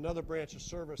assuming from another branch of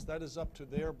service, that is up to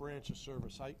their branch of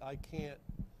service. I can't,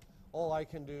 all I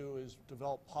can do is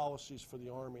develop policies for the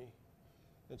Army.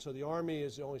 And so the Army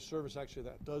is the only service actually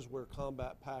that does wear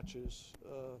combat patches.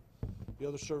 The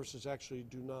other services actually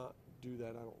do not do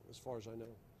that, as far as I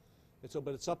know. And so,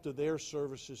 but it's up to their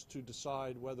services to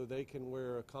decide whether they can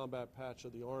wear a combat patch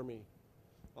of the Army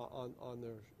on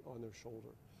their shoulder.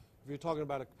 If you're talking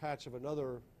about a patch of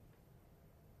another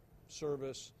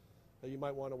service that you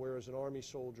might want to wear as an Army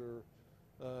soldier,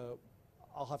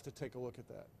 I'll have to take a look at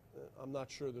that. I'm not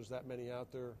sure there's that many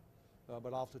out there,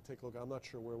 but I'll have to take a look. I'm not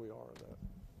sure where we are on that.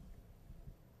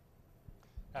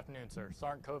 Afternoon, sir.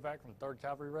 Sergeant Kovac from 3rd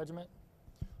Cavalry Regiment.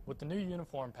 With the new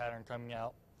uniform pattern coming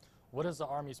out, what is the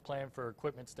Army's plan for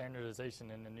equipment standardization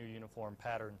in the new uniform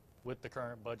pattern with the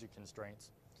current budget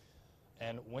constraints?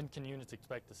 And when can units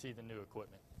expect to see the new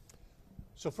equipment?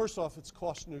 So first off, it's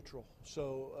cost neutral.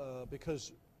 So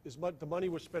because the money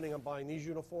we're spending on buying these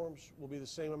uniforms will be the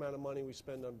same amount of money we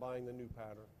spend on buying the new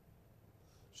pattern.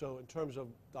 So in terms of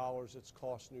dollars, it's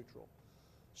cost neutral.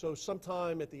 So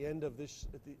sometime at the end of this,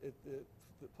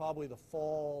 probably the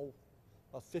fall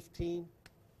of 15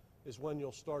 is when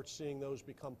you'll start seeing those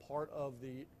become part of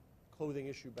the clothing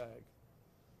issue bag.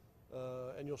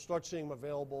 And you'll start seeing them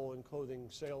available in clothing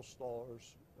sales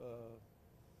stores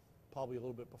probably a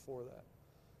little bit before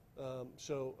that.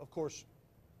 So of course,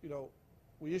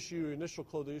 we issue initial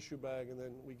clothing issue bag, and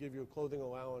then we give you a clothing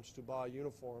allowance to buy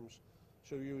uniforms.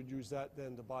 So you would use that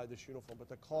then to buy this uniform. But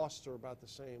the costs are about the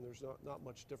same. There's not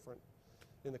much different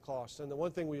in the cost. And the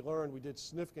one thing we learned, we did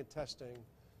significant testing,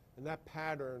 and that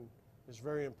pattern is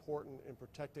very important in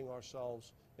protecting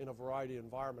ourselves in a variety of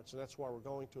environments, and that's why we're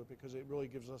going to it, because it really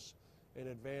gives us an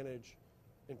advantage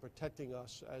in protecting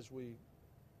us as we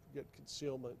get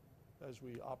concealment as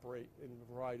we operate in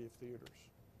a variety of theaters.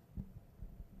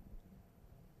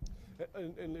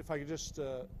 And if I could just,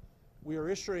 we are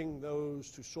issuing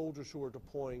those to soldiers who are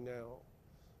deploying now.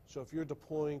 So if you're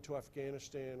deploying to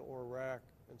Afghanistan or Iraq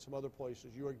and some other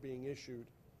places, you are being issued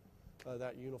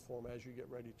that uniform as you get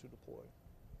ready to deploy.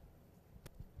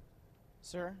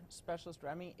 Sir, Specialist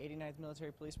Remy, 89th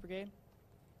Military Police Brigade.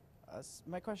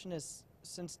 My question is,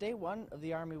 since day one of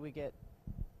the Army, we get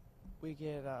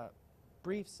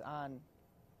briefs on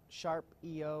SHARP,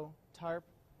 EO, TARP,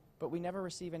 but we never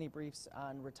receive any briefs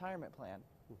on retirement plan.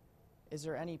 Is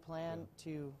there any plan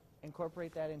to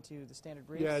incorporate that into the standard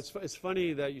briefs? Yeah, it's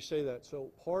funny that you say that. So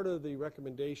part of the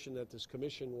recommendation that this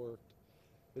commission worked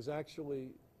is actually,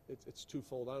 it's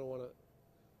twofold. I don't want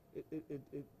to,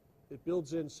 it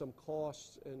builds in some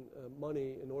costs and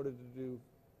money in order to do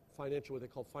financial, what they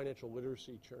call financial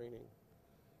literacy training.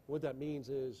 What that means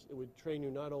is it would train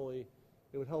you not only,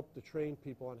 it would help to train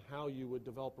people on how you would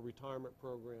develop a retirement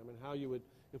program and how you would,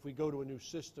 if we go to a new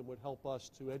system, would help us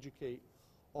to educate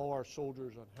all our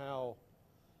soldiers on how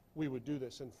we would do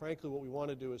this. And frankly, what we want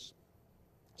to do is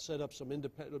set up some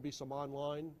independent, there'll be some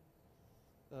online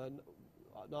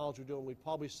knowledge we're doing. We'd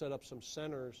probably set up some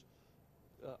centers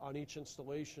on each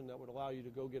installation that would allow you to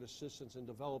go get assistance in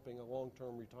developing a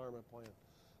long-term retirement plan.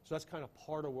 So that's kind of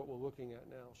part of what we're looking at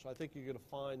now. So I think you're going to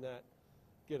find that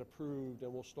get approved,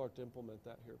 and we'll start to implement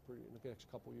that here in the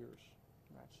next couple years.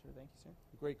 Right, sure. Thank you, sir.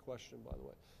 Great question, by the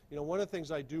way. You know, one of the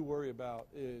things I do worry about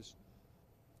is,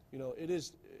 you know,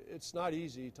 it's not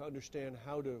easy to understand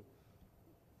how to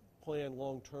plan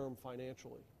long-term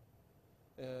financially.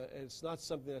 And it's not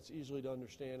something that's easily to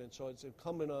understand, and so it's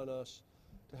incumbent on us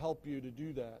to help you to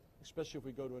do that, especially if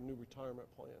we go to a new retirement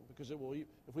plan, because it will,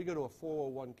 if we go to a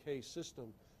 401k system,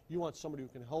 you want somebody who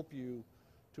can help you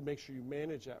to make sure you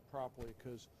manage that properly,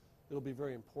 because it'll be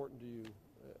very important to you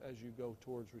as you go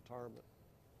towards retirement.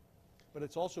 But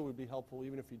it's also would be helpful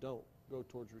even if you don't go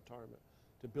towards retirement,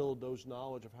 to build those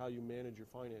knowledge of how you manage your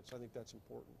finance. I think that's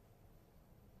important.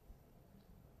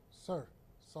 Sir,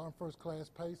 Sergeant First Class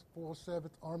Pace,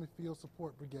 407th Army Field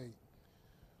Support Brigade.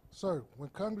 Sir, when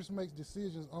Congress makes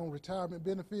decisions on retirement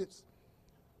benefits,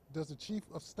 does the Chief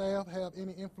of Staff have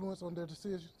any influence on their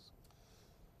decisions?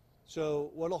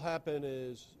 So what will happen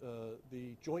is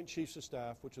the Joint Chiefs of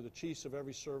Staff, which are the chiefs of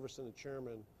every service and the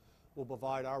chairman, will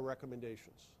provide our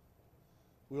recommendations.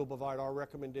 We'll provide our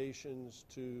recommendations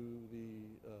to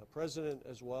the President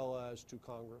as well as to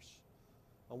Congress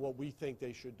on what we think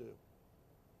they should do.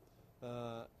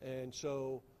 And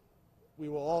so we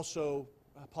will also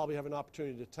probably have an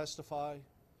opportunity to testify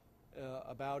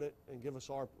about it and give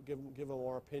them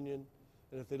our opinion.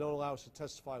 And if they don't allow us to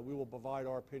testify, we will provide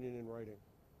our opinion in writing.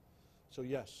 So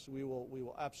yes, we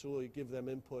will absolutely give them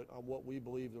input on what we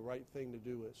believe the right thing to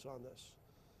do is on this.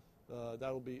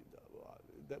 That'll be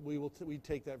that we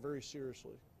take that very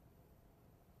seriously.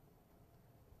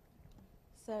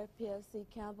 Sir, PFC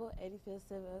Campbell, 85th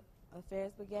Civil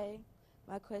Affairs Brigade.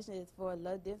 My question is for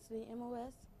low density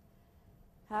MOS.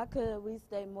 How could we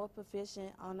stay more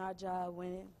proficient on our job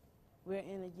when we're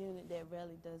in a unit that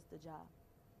rarely does the job?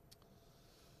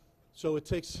 So it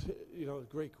takes, you know,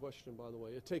 great question, by the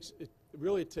way. It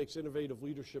really takes innovative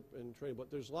leadership and training,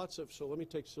 but there's lots of, so let me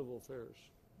take civil affairs.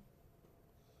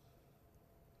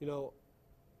 You know,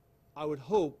 I would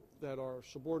hope that our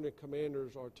subordinate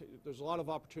commanders there's a lot of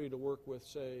opportunity to work with,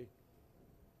 say,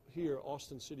 here,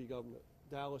 Austin City Government,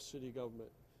 Dallas City Government,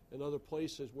 and other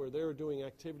places where they're doing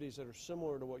activities that are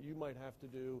similar to what you might have to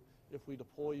do if we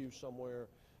deploy you somewhere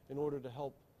in order to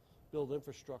help build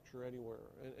infrastructure anywhere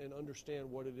and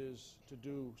understand what it is to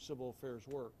do civil affairs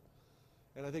work.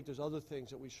 And I think there's other things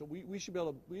that we should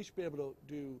be able to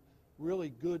do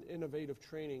really good innovative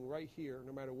training right here,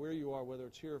 no matter where you are, whether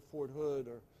it's here at Fort Hood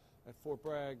or at Fort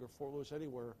Bragg or Fort Lewis,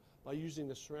 anywhere, by using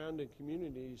the surrounding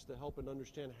communities to help and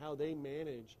understand how they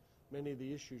manage many of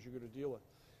the issues you're going to deal with.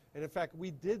 And in fact,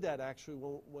 we did that actually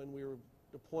when we were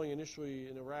deploying initially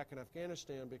in Iraq and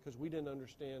Afghanistan, because we didn't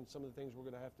understand some of the things we're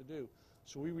going to have to do.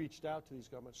 So we reached out to these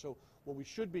governments. So what we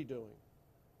should be doing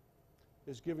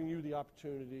is giving you the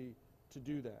opportunity to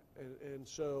do that. And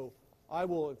so I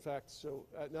will, in fact,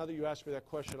 now that you asked me that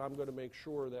question, I'm going to make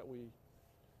sure that we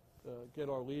get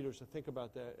our leaders to think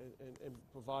about that and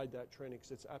provide that training,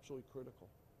 because it's absolutely critical.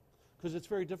 Because it's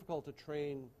very difficult to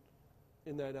train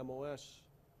in that MOS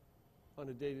on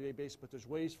a day-to-day basis, but there's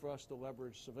ways for us to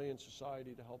leverage civilian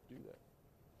society to help do that.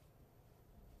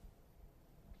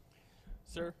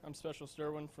 Sir, I'm Specialist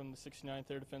Irwin from the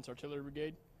 69th Air Defense Artillery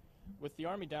Brigade. With the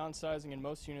Army downsizing and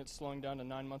most units slowing down to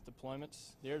 9-month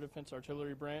deployments, the Air Defense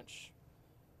Artillery Branch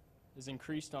is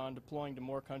increased on deploying to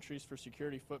more countries for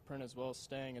security footprint as well as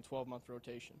staying a 12-month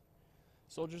rotation.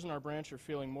 Soldiers in our branch are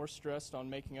feeling more stressed on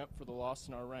making up for the loss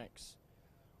in our ranks.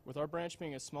 With our branch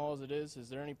being as small as it is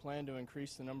there any plan to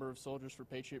increase the number of soldiers for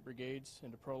Patriot brigades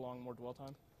and to prolong more dwell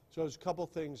time? So there's a couple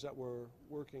things that we're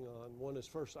working on. One is,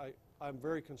 first, I'm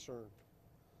very concerned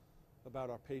about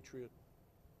our Patriot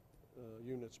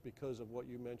units because of what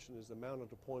you mentioned is the amount of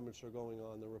deployments are going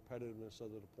on, the repetitiveness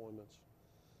of the deployments.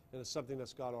 And it's something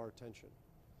that's got our attention.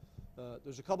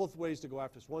 There's a couple of ways to go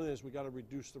after this. One is we got to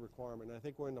reduce the requirement. And I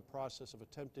think we're in the process of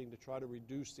attempting to try to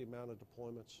reduce the amount of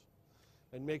deployments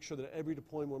and make sure that every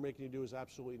deployment we're making you do is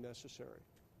absolutely necessary.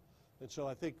 And so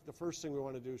I think the first thing we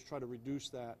want to do is try to reduce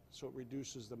that so it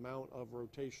reduces the amount of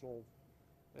rotational,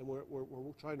 and we're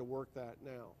trying to work that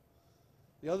now.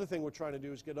 The other thing we're trying to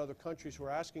do is get other countries who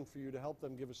are asking for you to help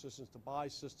them give assistance to buy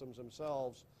systems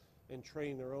themselves and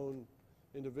train their own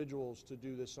individuals to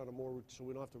do this on a more, so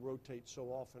we don't have to rotate so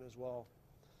often as well.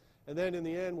 And then in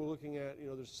the end, we're looking at,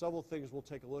 there's several things we'll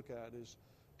take a look at is,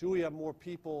 do we have more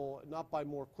people, not buy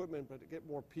more equipment, but to get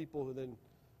more people who then,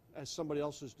 as somebody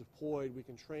else is deployed, we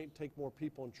can take more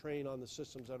people and train on the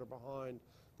systems that are behind.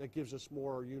 That gives us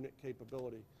more unit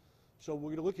capability. So we're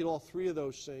going to look at all three of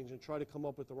those things and try to come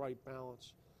up with the right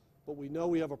balance. But we know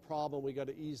we have a problem. We got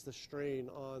to ease the strain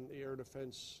on the air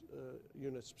defense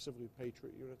units, specifically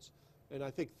Patriot units. And I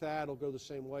think THAAD will go the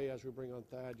same way as we bring on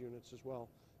THAAD units as well.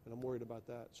 And I'm worried about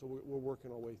that. So we're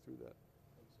working our way through that.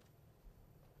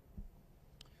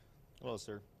 Hello,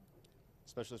 sir.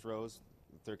 Specialist Rose,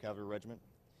 3rd Cavalry Regiment.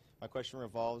 My question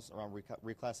revolves around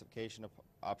reclassification of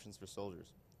options for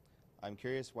soldiers. I'm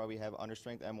curious why we have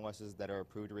understrength MOSs that are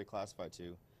approved to reclassify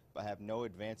to, but have no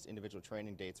advanced individual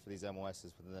training dates for these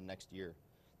MOSs within the next year.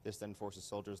 This then forces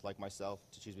soldiers like myself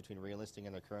to choose between re-enlisting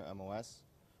in their current MOS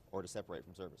or to separate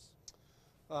from service.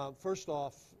 First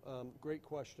off, great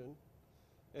question.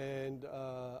 And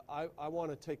I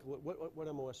want to take a look.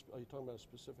 What MOS? Are you talking about a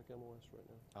specific MOS right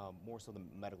now? More so the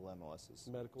medical MOSs.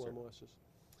 Medical sir. MOSs.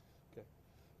 Okay.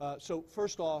 So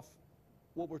first off,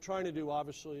 what we're trying to do,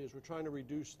 obviously, is we're trying to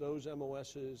reduce those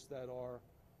MOSs that are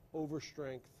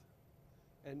overstrength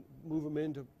and move them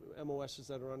into MOSs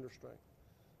that are understrength.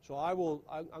 So I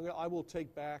will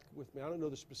take back with me, I don't know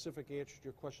the specific answer to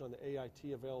your question on the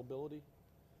AIT availability,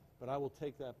 but I will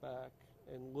take that back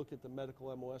and look at the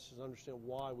medical MOSs and understand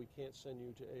why we can't send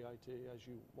you to AIT as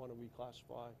you want to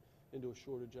reclassify into a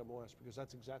shortage MOS, because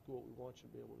that's exactly what we want you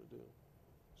to be able to do.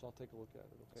 So I'll take a look at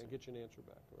it, okay, and get you an answer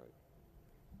back, all right?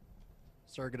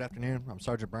 Sir, good afternoon. I'm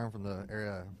Sergeant Brown from the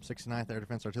area 69th Air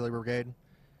Defense Artillery Brigade.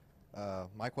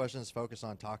 My question is focused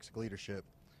on toxic leadership.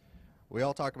 We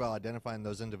all talk about identifying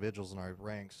those individuals in our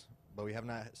ranks, but we have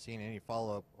not seen any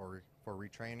follow-up or for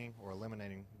retraining or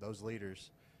eliminating those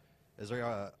leaders. Is there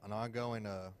an ongoing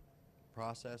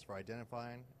process for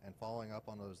identifying and following up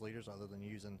on those leaders other than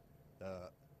using the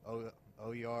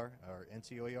OER or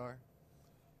NCOER?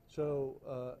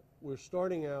 So we're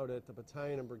starting out at the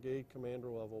battalion and brigade commander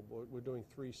level. We're doing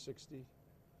 360.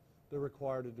 They're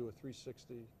required to do a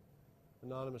 360,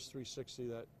 anonymous 360,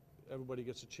 that everybody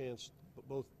gets a chance,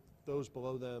 both those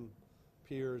below them,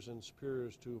 peers and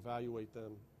superiors, to evaluate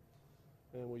them.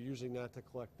 And we're using that to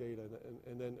collect data.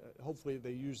 And then hopefully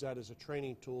they use that as a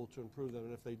training tool to improve them.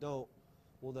 And if they don't,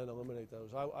 we'll then eliminate those.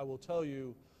 I will tell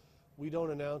you, we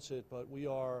don't announce it, but we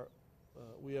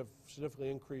have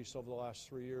significantly increased over the last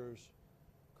 3 years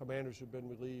commanders who've been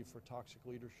relieved for toxic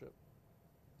leadership,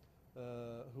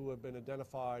 who have been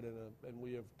identified, and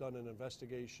we have done an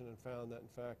investigation and found that,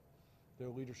 in fact, their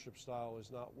leadership style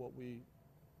is not what we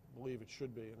believe it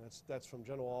should be. And that's from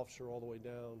general officer all the way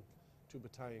down to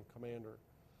battalion commander.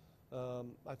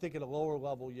 I think at a lower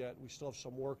level yet, we still have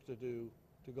some work to do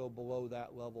to go below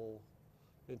that level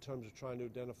in terms of trying to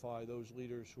identify those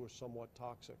leaders who are somewhat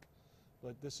toxic.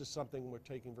 But this is something we're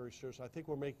taking very seriously. I think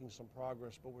we're making some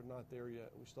progress, but we're not there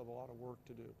yet. We still have a lot of work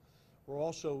to do.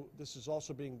 This is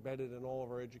also being bedded in all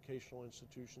of our educational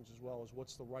institutions as well, as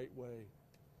what's the right way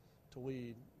to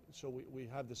lead. So we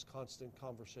have this constant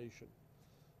conversation.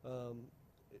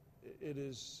 It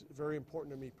is very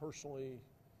important to me personally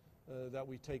that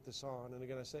we take this on. And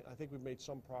again, I think we've made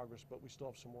some progress, but we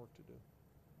still have some work to do.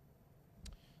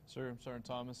 Sir, I'm Sergeant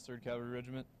Thomas, 3rd Cavalry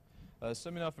Regiment.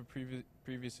 Stemming off a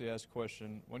previously asked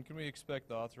question, when can we expect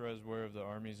the authorized wear of the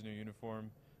Army's new uniform,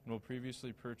 and will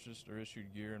previously purchased or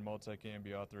issued gear and multi-cam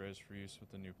be authorized for use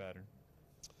with the new pattern?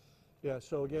 Yeah,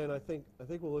 so again, I think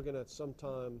we're looking at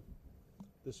sometime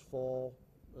this fall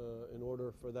in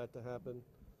order for that to happen.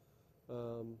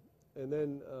 And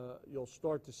then you'll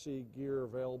start to see gear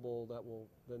available that will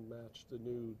then match the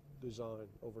new design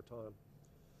over time.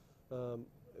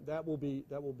 That will be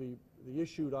the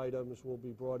issued items will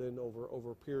be brought in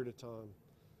over a period of time.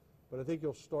 But I think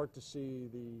you'll start to see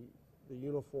the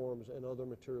uniforms and other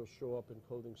materials show up in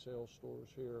clothing sales stores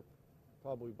here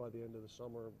probably by the end of the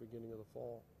summer, beginning of the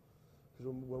fall,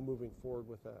 because we're moving forward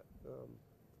with that.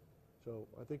 So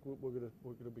I think we're going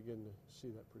to begin to see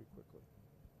that pretty quickly.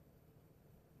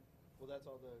 Well, that's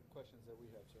all the questions that we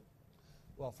have, sir.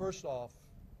 Well, first off,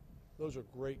 those are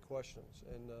great questions,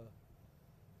 and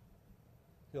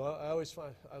you know, I always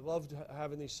find I love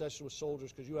having these sessions with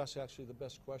soldiers because you ask actually the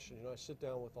best question. You know, I sit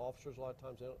down with officers a lot of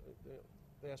times. They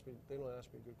don't ask me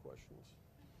good questions.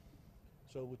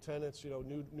 So lieutenants, you know,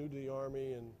 new to the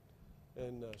Army,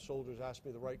 and soldiers ask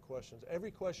me the right questions.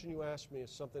 Every question you ask me is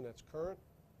something that's current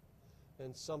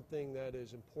and something that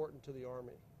is important to the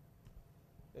Army.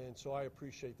 And so I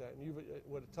appreciate that. And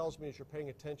what it tells me is you're paying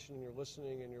attention and you're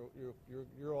listening, and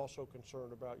you're also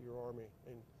concerned about your Army.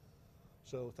 And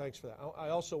so thanks for that. I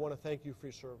also want to thank you for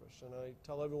your service. And I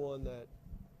tell everyone that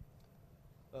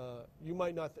you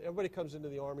might not. Everybody comes into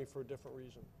the Army for a different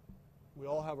reason. We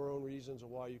all have our own reasons of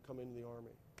why you come into the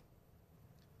Army.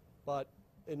 But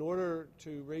in order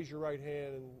to raise your right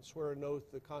hand and swear an oath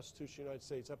to the Constitution of the United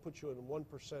States, that puts you in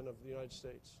 1% of the United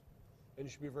States. And you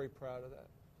should be very proud of that.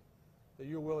 That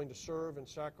you're willing to serve and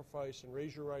sacrifice and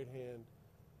raise your right hand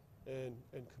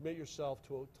and commit yourself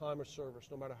to a time of service,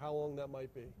 no matter how long that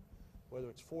might be, whether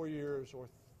it's 4 years or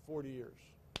 40 years.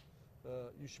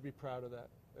 You should be proud of that.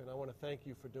 And I want to thank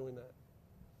you for doing that.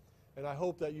 And I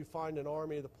hope that you find an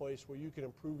Army the place where you can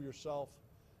improve yourself,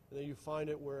 and that you find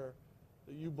it where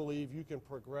you believe you can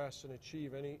progress and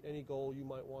achieve any goal you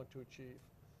might want to achieve,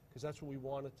 because that's what we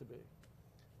want it to be.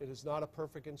 It is not a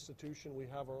perfect institution. We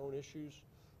have our own issues,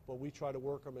 but we try to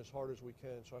work them as hard as we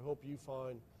can. So I hope you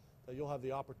find that you'll have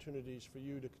the opportunities for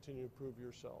you to continue to improve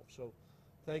yourself. So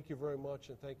thank you very much,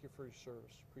 and thank you for your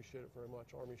service. Appreciate it very much.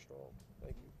 Army strong.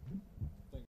 Thank you.